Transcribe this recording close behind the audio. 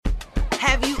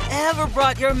Have you ever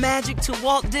brought your magic to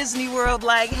Walt Disney World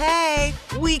like, hey,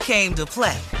 we came to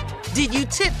play? Did you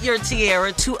tip your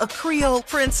tiara to a Creole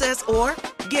princess or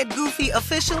get goofy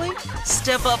officially?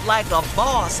 Step up like a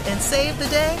boss and save the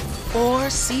day? Or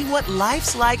see what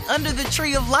life's like under the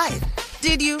tree of life?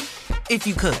 Did you? If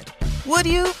you could. Would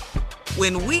you?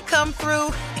 When we come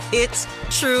through, it's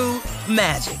true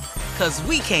magic. 'Cause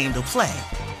we came to play.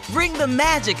 Bring the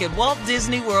magic at Walt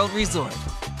Disney World Resort.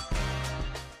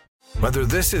 Whether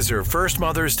this is her first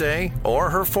Mother's Day or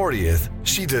her 40th,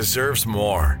 she deserves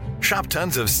more. Shop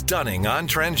tons of stunning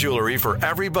on-trend jewelry for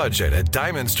every budget at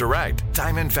Diamonds Direct.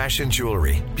 Diamond fashion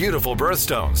jewelry, beautiful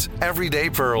birthstones,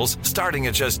 everyday pearls starting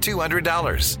at just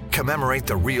 $200. Commemorate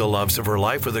the real loves of her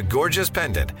life with a gorgeous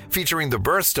pendant featuring the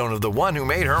birthstone of the one who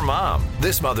made her mom.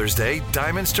 This Mother's Day,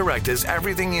 Diamonds Direct is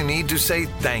everything you need to say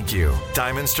thank you.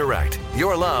 Diamonds Direct,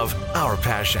 your love, our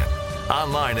passion.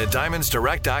 Online at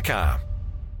diamondsdirect.com.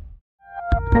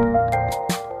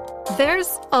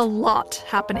 There's a lot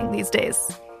happening these days,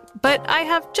 but I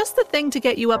have just the thing to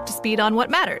get you up to speed on what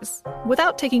matters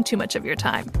without taking too much of your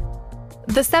time.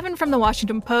 The 7 from the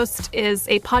Washington Post is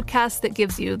a podcast that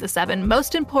gives you the 7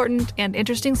 most important and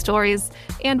interesting stories,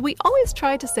 and we always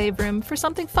try to save room for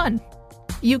something fun.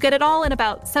 You get it all in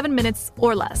about 7 minutes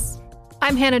or less.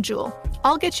 I'm Hannah Jewell.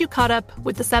 I'll get you caught up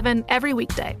with the 7 every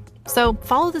weekday. So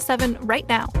follow the 7 right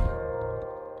now.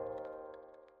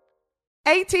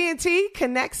 AT&T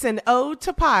connects an ode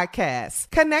to podcasts.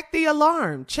 Connect the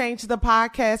alarm. Change the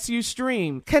podcast you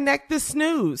stream. Connect the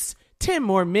snooze. 10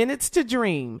 more minutes to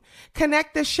dream.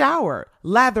 Connect the shower.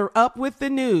 Lather up with the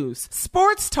news.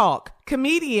 Sports talk,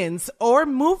 comedians, or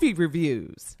movie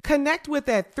reviews. Connect with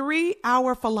that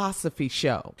 3-hour philosophy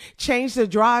show. Change the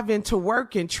drive into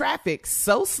work in traffic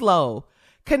so slow.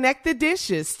 Connect the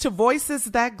dishes to voices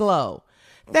that glow.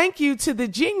 Thank you to the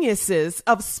geniuses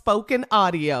of spoken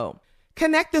audio.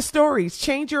 Connect the stories,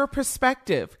 change your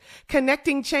perspective.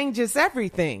 Connecting changes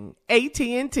everything.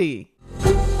 AT&T.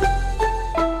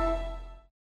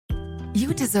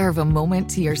 You deserve a moment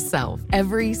to yourself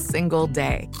every single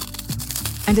day.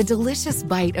 And a delicious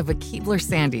bite of a Keebler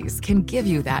Sandies can give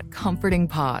you that comforting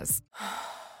pause.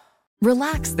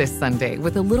 Relax this Sunday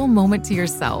with a little moment to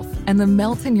yourself and the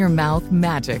melt-in-your-mouth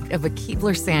magic of a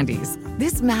Keebler Sandies.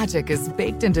 This magic is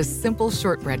baked into simple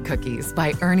shortbread cookies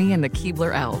by Ernie and the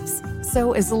Keebler Elves.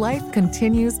 So as life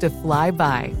continues to fly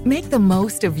by, make the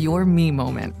most of your me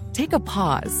moment. Take a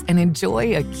pause and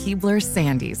enjoy a Keebler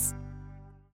Sandies.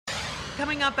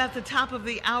 Coming up at the top of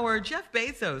the hour, Jeff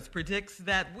Bezos predicts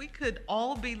that we could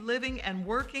all be living and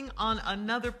working on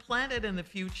another planet in the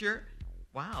future.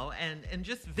 Wow, and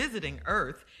just visiting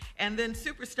Earth. And then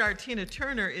superstar Tina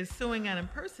Turner is suing an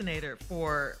impersonator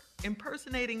for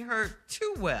impersonating her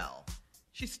too well.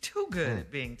 She's too good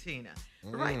at being Tina.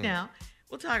 But right now,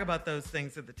 we'll talk about those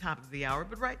things at the top of the hour.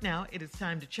 But right now, it is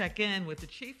time to check in with the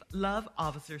Chief Love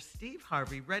Officer, Steve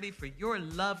Harvey, ready for your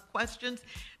love questions.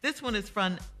 This one is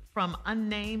from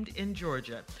Unnamed in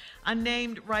Georgia.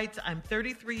 Unnamed writes, I'm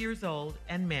 33 years old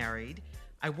and married.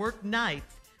 I work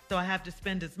nights, so I have to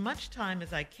spend as much time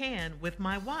as I can with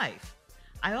my wife.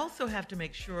 I also have to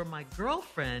make sure my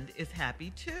girlfriend is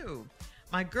happy too.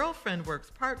 My girlfriend works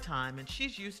part-time and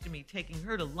she's used to me taking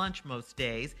her to lunch most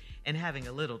days and having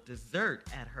a little dessert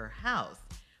at her house.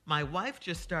 My wife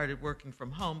just started working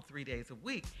from home 3 days a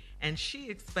week and she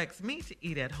expects me to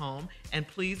eat at home and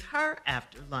please her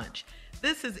after lunch.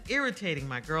 This is irritating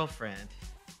my girlfriend.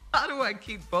 How do I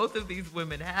keep both of these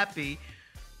women happy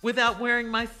without wearing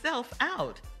myself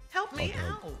out? Help me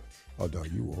out. Oh,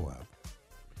 dog, you wore out.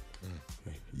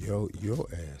 Your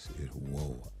ass is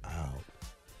wore out.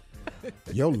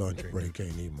 Your lunch break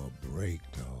ain't even a break,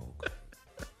 dog.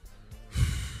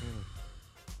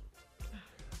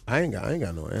 I ain't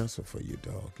got no answer for you,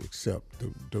 dog, except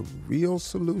the real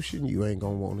solution you ain't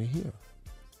gonna want to hear.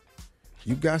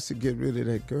 You got to get rid of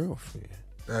that girlfriend.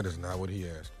 That is not what he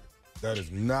asked. That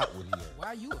is not what he asked. Why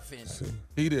are you offended? See?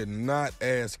 He did not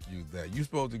ask you that. You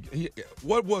supposed to.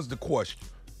 What was the question?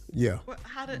 Yeah. Well,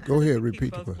 Go ahead, keep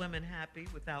repeat the both question. women happy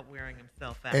without wearing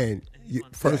himself out? And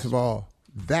first of all,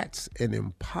 that's an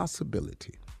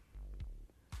impossibility.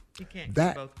 You can't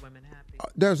keep both women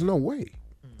happy. There's no way.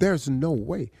 There's no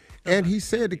way. And he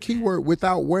said the key word,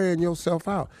 without wearing yourself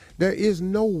out. There is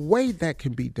no way that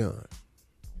can be done.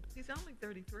 He's only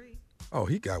 33. Oh,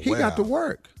 he got to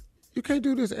work. You can't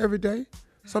do this every day.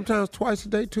 Sometimes twice a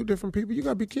day, 2 different people. You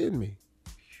got to be kidding me.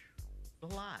 A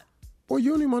lot. Boy,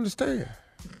 you don't even understand.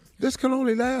 This can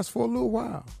only last for a little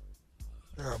while.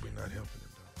 Girl, we not helping him,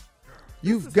 though.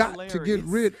 You've got to get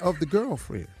rid of the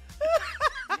girlfriend.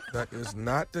 That is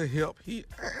not the help he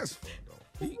asked for,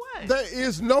 though. What? There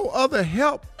is no other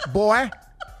help, boy.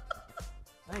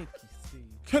 Thank you, Steve.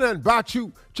 Can nothing about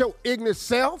you, your ignorant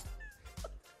self.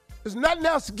 There's nothing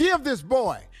else to give this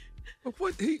boy. But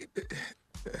what he?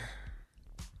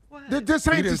 What? This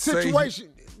ain't the didn't say situation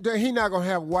that he not gonna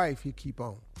have a wife. He keep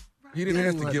on. He didn't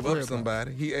have to Ain't give worry up about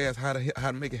somebody. He asked how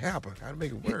to make it happen, how to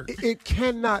make it work. It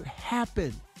cannot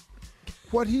happen.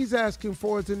 What he's asking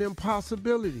for is an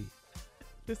impossibility.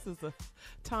 This is a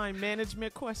time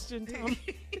management question, Tom.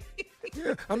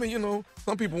 Yeah, I mean, you know,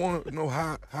 some people want to know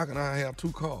how can I have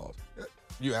 2 cars?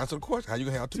 You answer the question, how you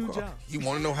can have 2 2 cars? jobs. You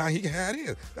want to know how it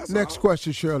is. That's Next all.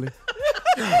 question, Shirley.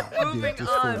 Moving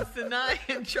on, Sinai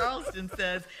in Charleston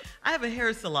says, I have a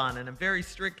hair salon and I'm very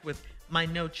strict with my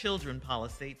no children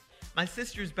policy. My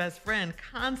sister's best friend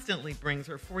constantly brings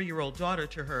her 4-year-old daughter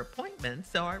to her appointment,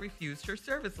 so I refused her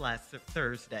service last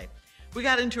Thursday. We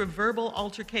got into a verbal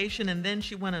altercation, and then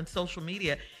she went on social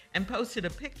media and posted a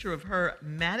picture of her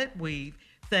matted weave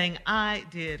saying I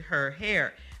did her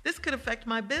hair. This could affect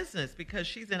my business because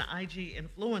she's an IG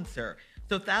influencer,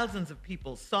 so thousands of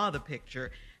people saw the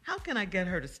picture. How can I get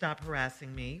her to stop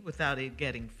harassing me without it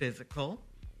getting physical?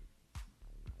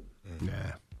 Nah.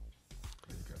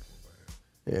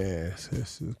 Yes,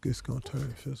 it's gonna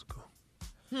turn physical.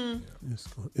 It's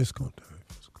gonna turn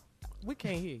physical. We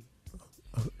can't hear you.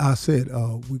 I said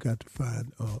we got to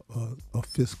find a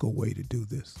fiscal way to do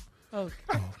this. Okay.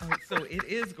 Oh, so it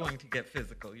is going to get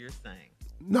physical, you're saying?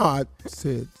 No, I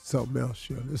said something else,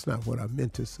 Shirley. It's not what I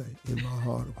meant to say in my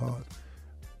heart of hearts.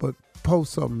 But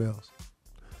post something else.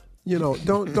 You know,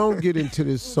 don't get into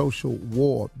this social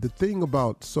war. The thing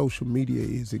about social media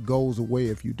is it goes away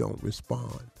if you don't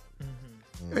respond.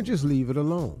 And just leave it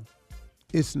alone.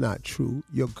 It's not true.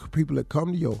 Your people that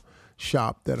come to your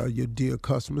shop that are your dear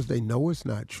customers, they know it's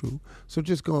not true. So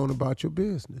just go on about your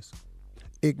business.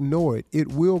 Ignore it. It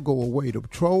will go away. The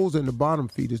trolls and the bottom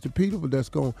feeders, the people that's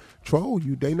going to troll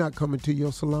you, they not coming to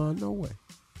your salon no way.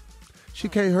 She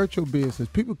can't hurt your business.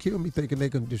 People kill me thinking they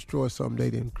can destroy something they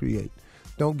didn't create.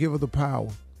 Don't give her the power.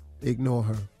 Ignore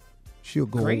her. She'll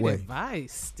go Great away.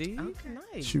 advice, Steve. Okay.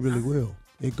 Nice. She really will.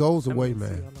 It goes away,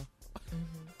 man.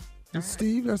 Right.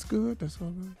 Steve, that's good. That's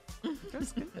all right.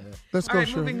 That's good. Let's All go, right,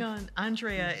 Shirley. moving on.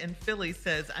 Andrea in Philly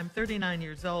says, I'm 39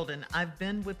 years old and I've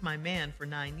been with my man for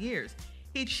 9 years.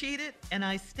 He cheated and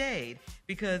I stayed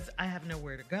because I have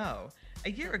nowhere to go.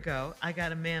 A year ago, I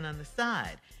got a man on the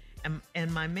side.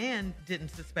 And my man didn't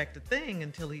suspect a thing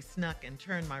until he snuck and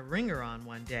turned my ringer on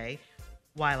one day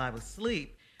while I was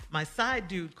asleep. My side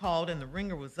dude called and the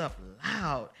ringer was up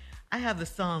loud. I have the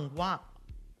song WAP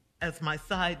as my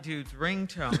side dude's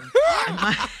ringtone. And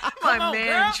my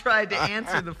man tried to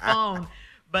answer the phone,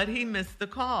 but he missed the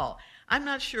call. I'm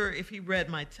not sure if he read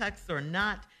my text or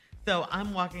not, so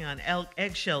I'm walking on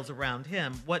eggshells around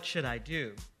him. What should I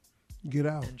do? Get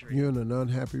out. Andrea. You're in an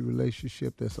unhappy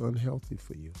relationship that's unhealthy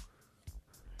for you.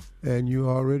 And you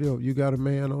got a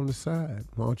man on the side.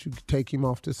 Why don't you take him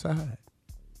off the side?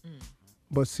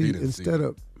 But see,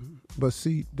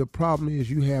 the problem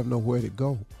is you have nowhere to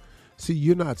go. See,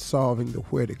 you're not solving the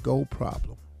where to go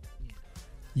problem.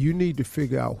 You need to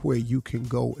figure out where you can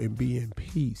go and be in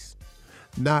peace.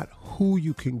 Not who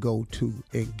you can go to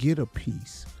and get a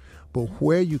peace, but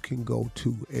where you can go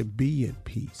to and be in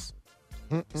peace.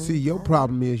 See, your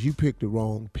problem is you picked the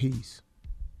wrong piece.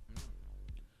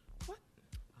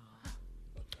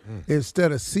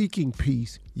 Instead of seeking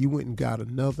peace, you went and got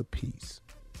another piece.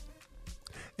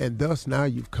 And thus now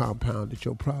you've compounded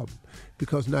your problem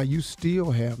because now you still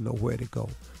have nowhere to go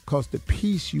because the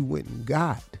piece you went and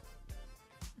got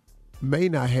may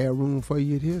not have room for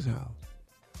you at his house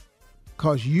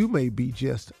because you may be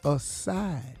just a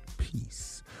side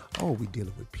piece. Oh, we're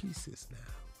dealing with pieces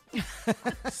now.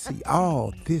 See,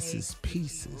 all this is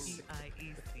pieces.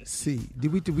 See,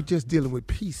 we just dealing with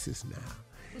pieces now.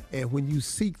 And when you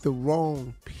seek the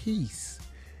wrong piece,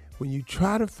 when you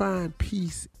try to find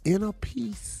peace in a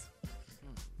piece,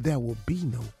 there will be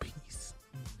no peace.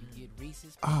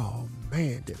 Oh,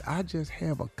 man, did I just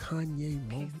have a Kanye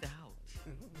moment?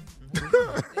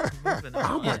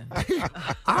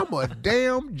 I'm a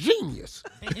damn genius.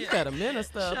 You got a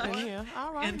minister up in here.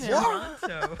 All right, In now.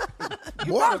 Toronto.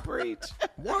 You better preach.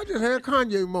 Well, I just had a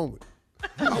Kanye moment.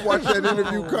 I watched that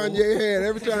interview Kanye had.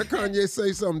 Every time Kanye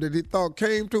say something that he thought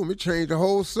came to him, it changed the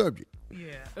whole subject.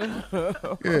 Yeah.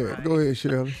 Yeah, go ahead,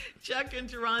 Shirley. Chuck in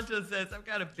Toronto says, I've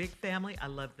got a big family. I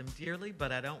love them dearly,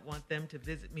 but I don't want them to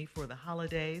visit me for the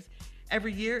holidays.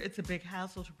 Every year, it's a big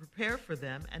hassle to prepare for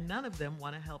them, and none of them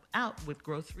want to help out with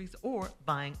groceries or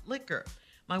buying liquor.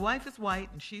 My wife is white,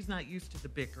 and she's not used to the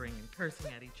bickering and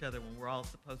cursing at each other when we're all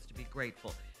supposed to be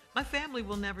grateful. My family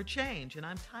will never change, and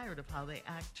I'm tired of how they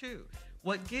act too.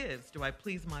 What gives? Do I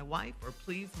please my wife or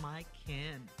please my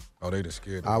kin? Oh, they just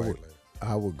scared the I white would, lady.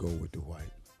 I would go with the white.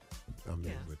 I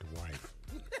mean, with the wife.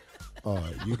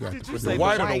 You got Did to you put say The the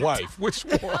white or white? the wife? Which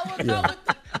one? Yeah.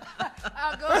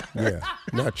 Yeah.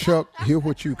 Now, Chuck, here's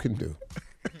what you can do.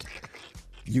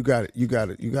 You got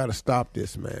to stop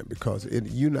this, man, because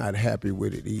you're not happy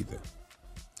with it either.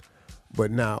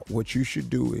 But now, what you should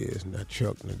do is, now,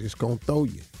 Chuck, now this gonna throw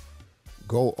you.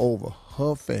 Go over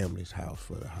her family's house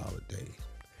for the holidays.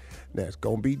 Now it's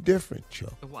gonna be different,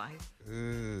 Chuck. The wife?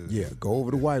 Yeah, go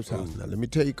over the wife's house. Now let me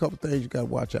tell you a couple things you gotta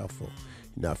watch out for.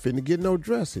 You're not finna get no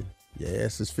dressing. Your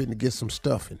ass is finna get some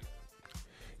stuffing.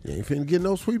 You ain't finna get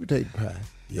no sweet potato pie.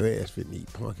 Your ass finna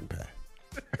eat pumpkin pie.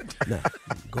 Now,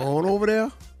 go on over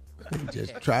there.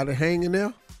 Just try to hang in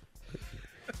there.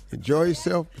 Enjoy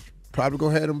yourself. Probably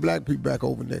gonna have them black people back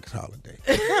over next holiday.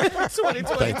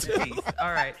 2022.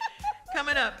 All right.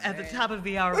 Coming up at the top of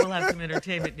the hour, we'll have some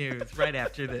entertainment news right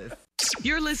after this.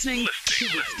 You're listening to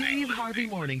the Steve Harvey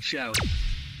Morning Show.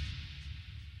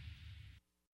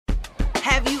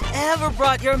 Have you ever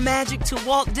brought your magic to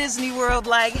Walt Disney World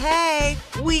like, hey,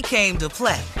 we came to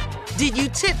play? Did you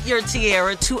tip your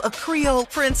tiara to a Creole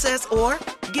princess or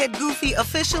get goofy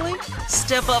officially?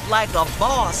 Step up like a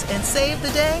boss and save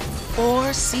the day?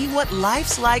 Or see what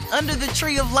life's like under the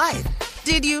tree of life?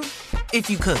 Did you? If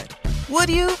you could. Would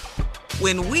you?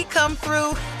 When we come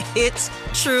through, it's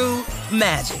true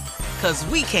magic. 'Cause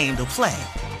we came to play.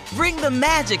 Bring the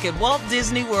magic at Walt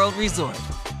Disney World Resort.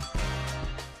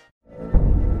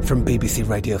 From BBC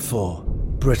Radio 4,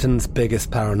 Britain's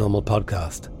biggest paranormal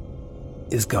podcast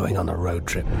is going on a road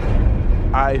trip.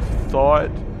 I thought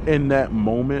in that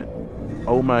moment,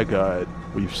 oh my God,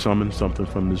 we've summoned something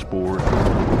from this board.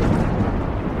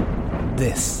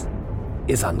 This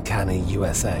is Uncanny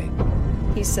USA.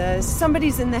 He says,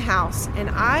 somebody's in the house, and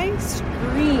I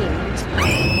screamed.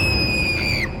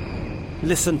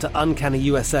 Listen to Uncanny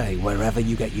USA wherever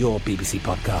you get your BBC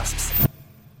podcasts,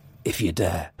 if you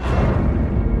dare.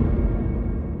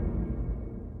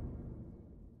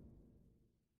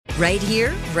 Right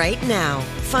here, right now.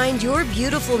 Find your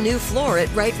beautiful new floor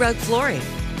at Right Rug Flooring.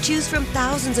 Choose from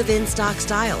thousands of in-stock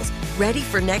styles, ready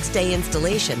for next day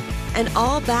installation, and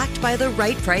all backed by the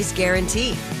right price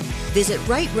guarantee. Visit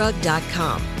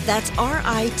rightrug.com. That's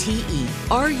RITERUG.com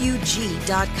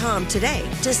today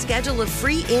to schedule a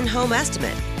free in-home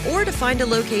estimate or to find a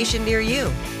location near you.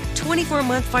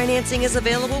 24-month financing is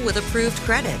available with approved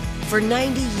credit. For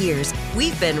 90 years,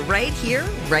 we've been right here,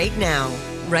 right now.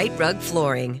 Right Rug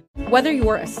Flooring. Whether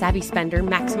you're a savvy spender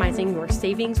maximizing your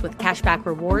savings with cashback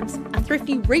rewards, a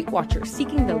thrifty rate watcher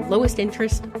seeking the lowest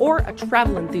interest, or a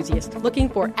travel enthusiast looking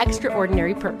for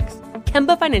extraordinary perks,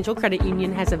 Kemba Financial Credit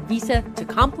Union has a visa to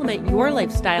complement your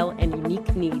lifestyle and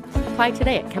unique needs. Apply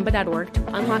today at Kemba.org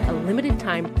to unlock a limited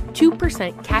time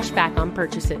 2% cash back on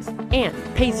purchases and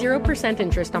pay 0%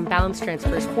 interest on balance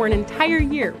transfers for an entire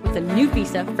year with a new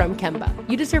visa from Kemba.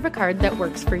 You deserve a card that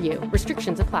works for you.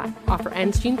 Restrictions apply. Offer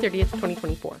ends June 30th,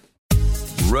 2024.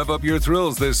 Rev up your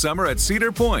thrills this summer at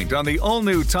Cedar Point on the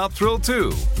all-new Top Thrill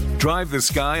 2. Drive the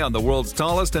sky on the world's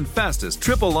tallest and fastest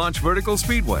triple-launch vertical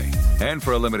speedway. And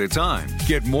for a limited time,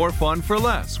 get more fun for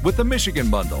less with the Michigan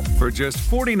Bundle for just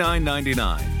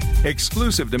 $49.99.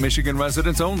 Exclusive to Michigan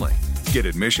residents only. Get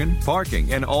admission,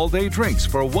 parking, and all-day drinks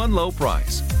for one low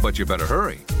price. But you better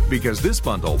hurry, because this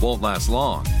bundle won't last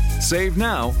long. Save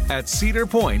now at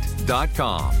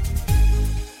cedarpoint.com.